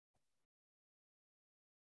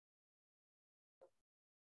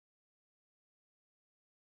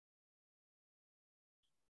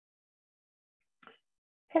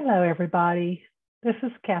Hello, everybody. This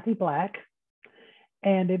is Kathy Black,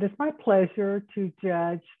 and it is my pleasure to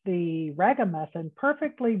judge the Ragamuffin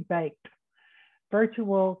Perfectly Baked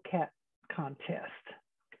Virtual Cat Contest.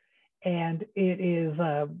 And it is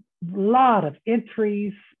a lot of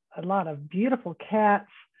entries, a lot of beautiful cats,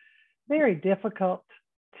 very difficult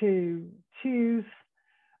to choose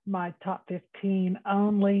my top 15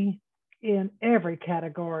 only in every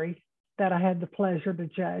category that I had the pleasure to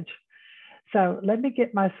judge. So let me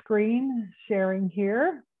get my screen sharing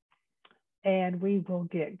here and we will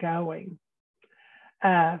get going.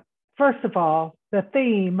 First of all, the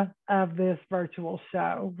theme of this virtual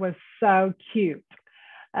show was so cute.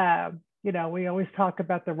 We always talk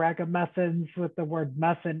about the ragamuffins with the word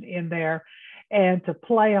muffin in there, and to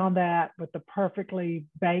play on that with the perfectly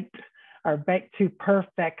baked or baked to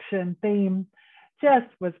perfection theme just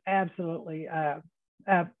was absolutely a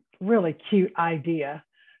really cute idea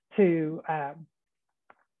to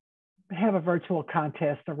have a virtual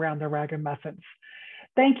contest around the ragamuffins.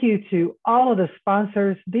 Thank you to all of the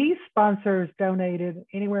sponsors. These sponsors donated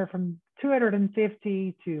anywhere from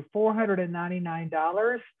 $250 to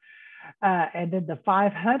 $499. And then the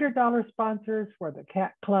 $500 sponsors were the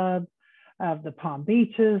Cat Club of the Palm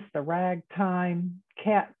Beaches, the Ragtime,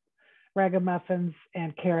 Cat Ragamuffins,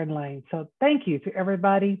 and Karen Lane. So thank you to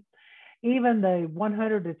everybody. Even the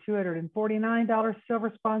 $100 to $249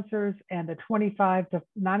 silver sponsors and the $25 to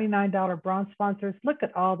 $99 bronze sponsors. Look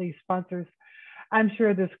at all these sponsors. I'm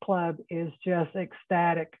sure this club is just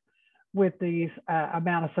ecstatic with the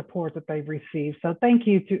amount of support that they've received. So thank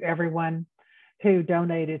you to everyone who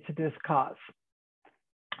donated to this cause.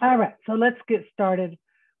 All right, so let's get started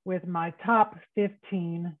with my top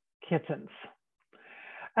 15 kittens.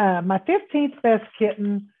 My 15th best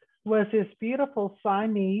kitten was this beautiful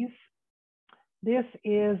Siamese. This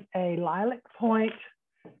is a lilac point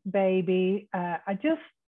baby. I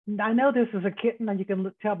know this is a kitten, and you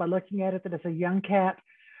can tell by looking at it that it's a young cat,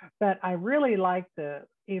 but I really like the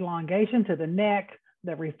elongation to the neck,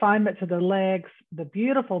 the refinement to the legs, the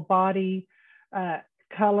beautiful body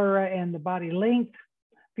color and the body length,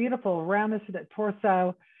 beautiful roundness to that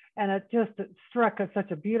torso, and it struck at such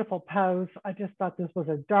a beautiful pose. I just thought this was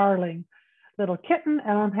a darling little kitten,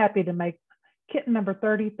 and I'm happy to make kitten number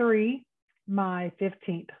 33 my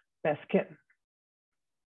 15th best kitten.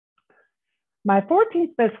 My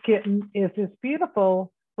 14th best kitten is this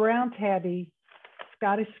beautiful brown tabby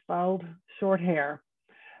Scottish fold short hair.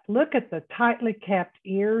 Look at the tightly capped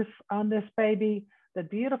ears on this baby, the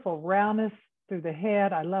beautiful roundness through the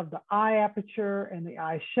head. I love the eye aperture and the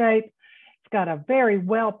eye shape. It's got a very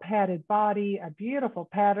well padded body, a beautiful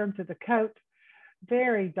pattern to the coat.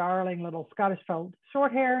 Very darling little Scottish fold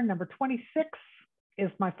short hair. Number 26 is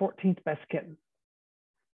my 14th best kitten.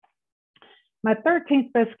 My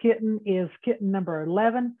 13th best kitten is kitten number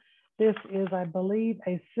 11. This is, I believe,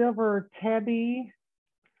 a silver tabby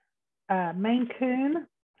Maine Coon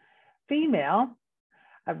female.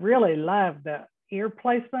 I really love the ear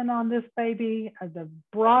placement on this baby, the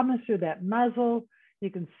broadness through that muzzle. You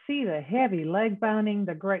can see the heavy leg boning,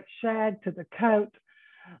 the great shag to the coat,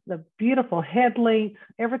 the beautiful head length.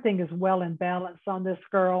 Everything is well in balance on this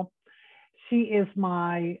girl. She is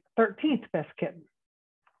my 13th best kitten.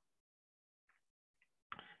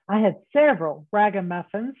 I had several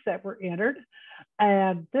ragamuffins that were entered,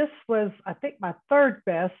 and this was, I think, my third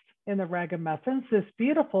best in the ragamuffins, this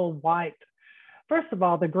beautiful white. First of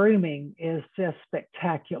all, the grooming is just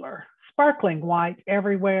spectacular. Sparkling white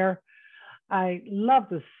everywhere. I love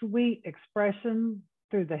the sweet expression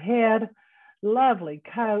through the head, lovely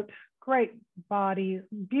coat, great body,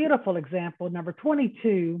 beautiful example. Number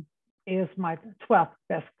 22 is my 12th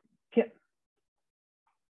best kitten.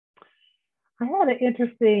 I had an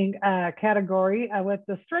interesting category with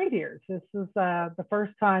the straight ears. This is the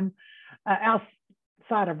first time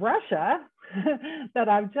outside of Russia that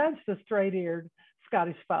I've judged a straight-eared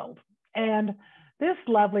Scottish fold. And this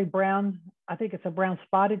lovely brown, I think it's a brown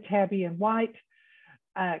spotted tabby and white,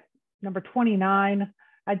 number 29.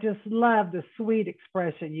 I just love the sweet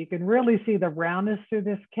expression. You can really see the roundness through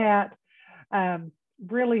this cat.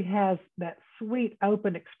 Really has that sweet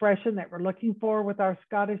open expression that we're looking for with our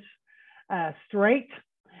Scottish straight.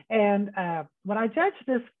 And when I judged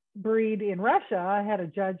this breed in Russia, I had a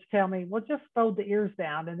judge tell me, well, just fold the ears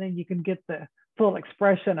down and then you can get the full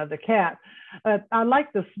expression of the cat. I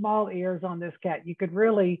like the small ears on this cat. You could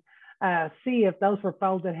really see if those were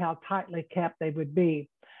folded, how tightly capped they would be.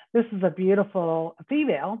 This is a beautiful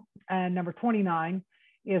female, and number 29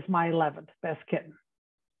 is my 11th best kitten.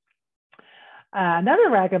 Another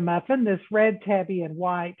ragamuffin, this red tabby and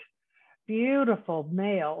white, beautiful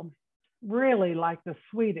male. Really like the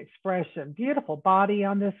sweet expression. Beautiful body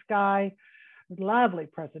on this guy. Lovely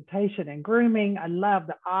presentation and grooming. I love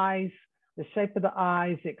the eyes, the shape of the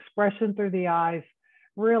eyes, the expression through the eyes.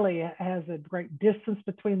 Really has a great distance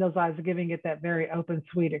between those eyes, giving it that very open,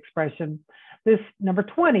 sweet expression. This number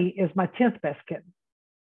 20 is my 10th best kitten.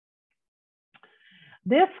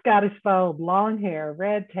 This Scottish fold, long hair,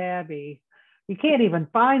 red tabby. You can't even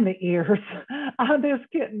find the ears on this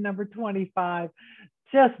kitten, number 25.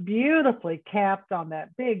 Just beautifully capped on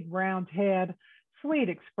that big round head, sweet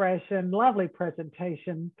expression, lovely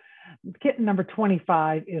presentation. Kitten number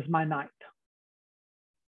 25 is my 9th.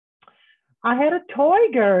 I had a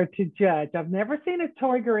toiger to judge. I've never seen a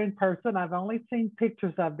toiger in person. I've only seen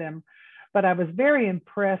pictures of them, but I was very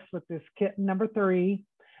impressed with this kitten number 3.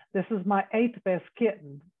 This is my 8th best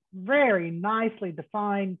kitten. Very nicely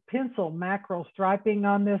defined pencil mackerel striping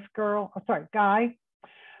on this guy.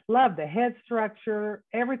 Love the head structure,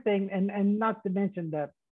 everything, and not to mention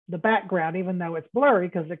the background, even though it's blurry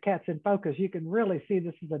because the cat's in focus, you can really see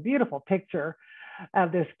this is a beautiful picture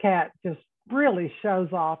of this cat. Just really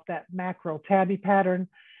shows off that mackerel tabby pattern.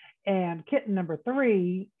 And kitten number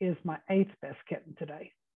 3 is my 8th best kitten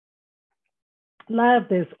today. Love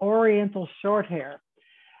this oriental short hair.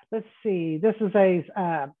 Let's see, this is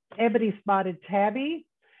a ebony spotted tabby.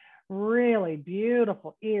 Really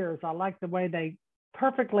beautiful ears. I like the way they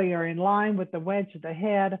perfectly are in line with the wedge of the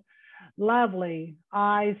head. Lovely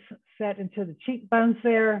eyes set into the cheekbones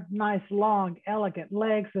there. Nice, long, elegant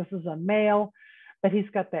legs. This is a male, but he's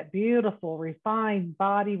got that beautiful, refined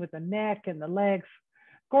body with the neck and the legs.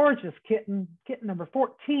 Gorgeous kitten. Kitten number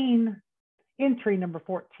 14, entry number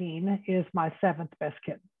 14, is my 7th best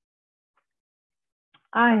kitten.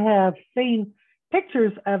 I have seen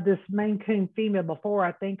pictures of this Maine Coon female before.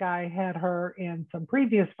 I think I had her in some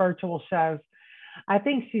previous virtual shows. I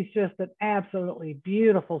think she's just an absolutely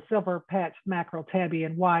beautiful silver patched mackerel tabby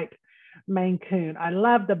in white Maine Coon. I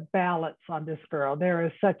love the balance on this girl. There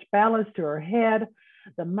is such balance to her head,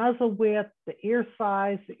 the muzzle width, the ear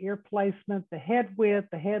size, the ear placement, the head width,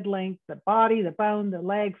 the head length, the body, the bone, the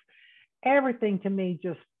legs. Everything to me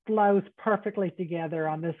just flows perfectly together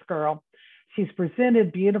on this girl. She's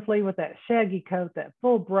presented beautifully with that shaggy coat, that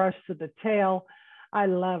full brush to the tail. I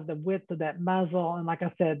love the width of that muzzle. And like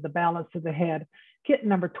I said, the balance of the head. Kitten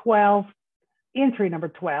number 12, entry number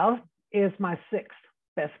 12, is my 6th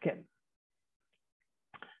best kitten.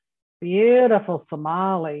 Beautiful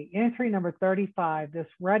Somali, entry number 35, this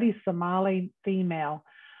ruddy Somali female.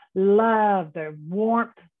 Love the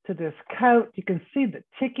warmth to this coat. You can see the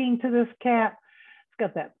ticking to this cat. It's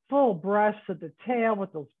got that full brush to the tail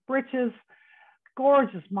with those breeches.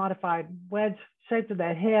 Gorgeous modified wedge shape to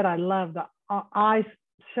that head. I love the eye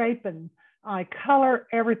shape and eye color.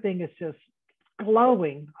 Everything is just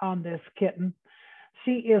glowing on this kitten.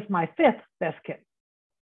 She is my 5th best kitten.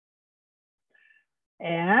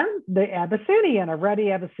 And the Abyssinian, a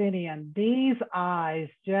ruddy Abyssinian. These eyes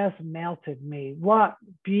just melted me. What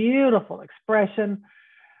beautiful expression.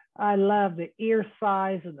 I love the ear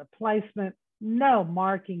size and the placement. No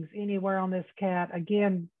markings anywhere on this cat.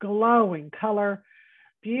 Again, glowing color.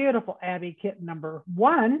 Beautiful Abby kitten number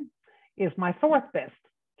 1 is my 4th best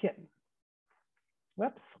kitten.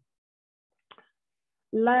 Whoops.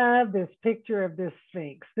 Love this picture of this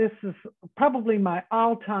Sphinx. This is probably my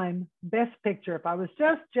all-time best picture. If I was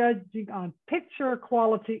just judging on picture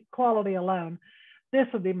quality alone, this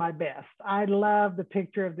would be my best. I love the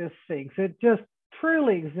picture of this Sphinx. It just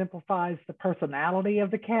truly exemplifies the personality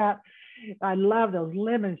of the cat. I love those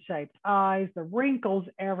lemon-shaped eyes, the wrinkles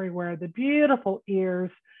everywhere, the beautiful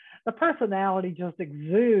ears. The personality just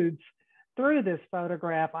exudes through this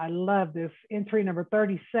photograph. I love this. Entry number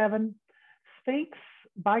 37, Sphinx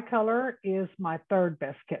bicolor, is my 3rd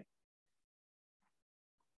best kitten.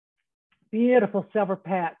 Beautiful silver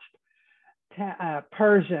patched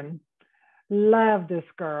Persian. Love this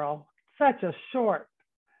girl. Such a short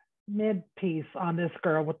mid piece on this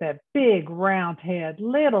girl with that big round head,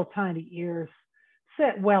 little tiny ears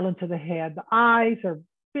set well into the head. The eyes are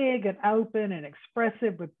big and open and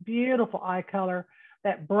expressive with beautiful eye color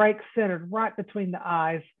that breaks centered right between the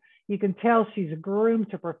eyes. You can tell she's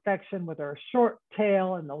groomed to perfection with her short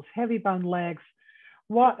tail and those heavy bone legs.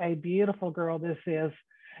 What a beautiful girl this is.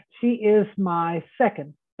 She is my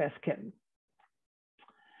 2nd best kitten.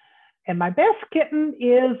 And my best kitten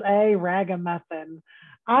is a ragamuffin.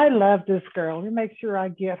 I love this girl. Let me make sure I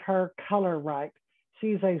get her color right.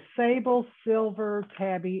 She's a sable, silver,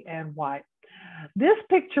 tabby, and white. This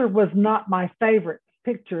picture was not my favorite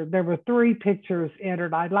picture. There were 3 pictures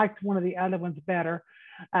entered. I liked one of the other ones better,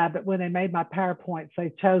 but when they made my PowerPoints,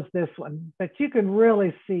 they chose this one. But you can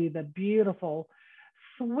really see the beautiful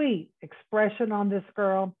sweet expression on this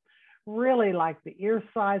girl. Really like the ear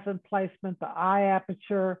size and placement, the eye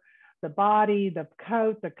aperture, the body, the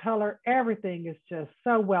coat, the color, everything is just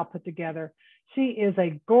so well put together. She is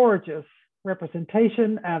a gorgeous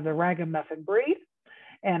representation of the ragamuffin breed,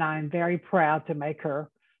 and I'm very proud to make her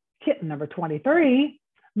kitten number 23,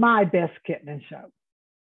 my best kitten in show.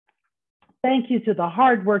 Thank you to the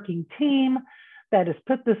hardworking team that has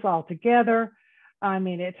put this all together. I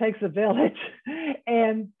mean, it takes a village.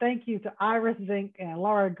 And thank you to Iris Zink and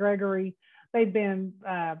Laura Gregory. They've been,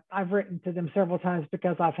 I've written to them several times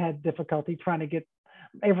because I've had difficulty trying to get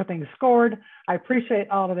everything scored. I appreciate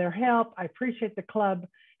all of their help. I appreciate the club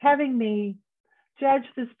having me judge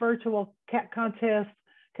this virtual cat contest.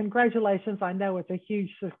 Congratulations. I know it's a huge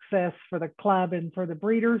success for the club and for the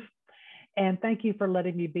breeders. And thank you for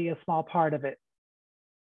letting me be a small part of it.